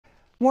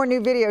More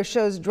new video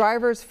shows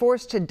drivers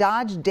forced to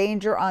dodge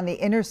danger on the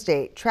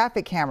interstate.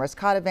 Traffic cameras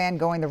caught a van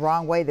going the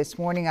wrong way this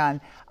morning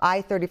on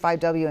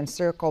I-35W in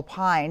Circle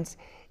Pines.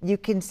 You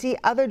can see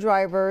other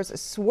drivers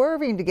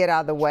swerving to get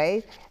out of the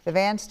way. The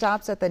van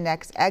stops at the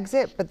next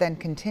exit, but then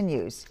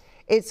continues.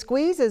 It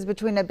squeezes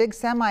between a big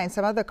semi and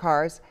some other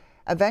cars.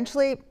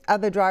 Eventually,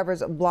 other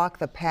drivers block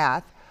the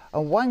path.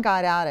 One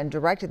got out and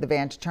directed the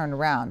van to turn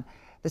around.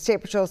 The State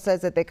Patrol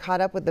says that they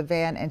caught up with the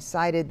van and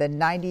cited the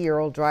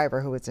 90-year-old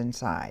driver who was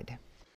inside.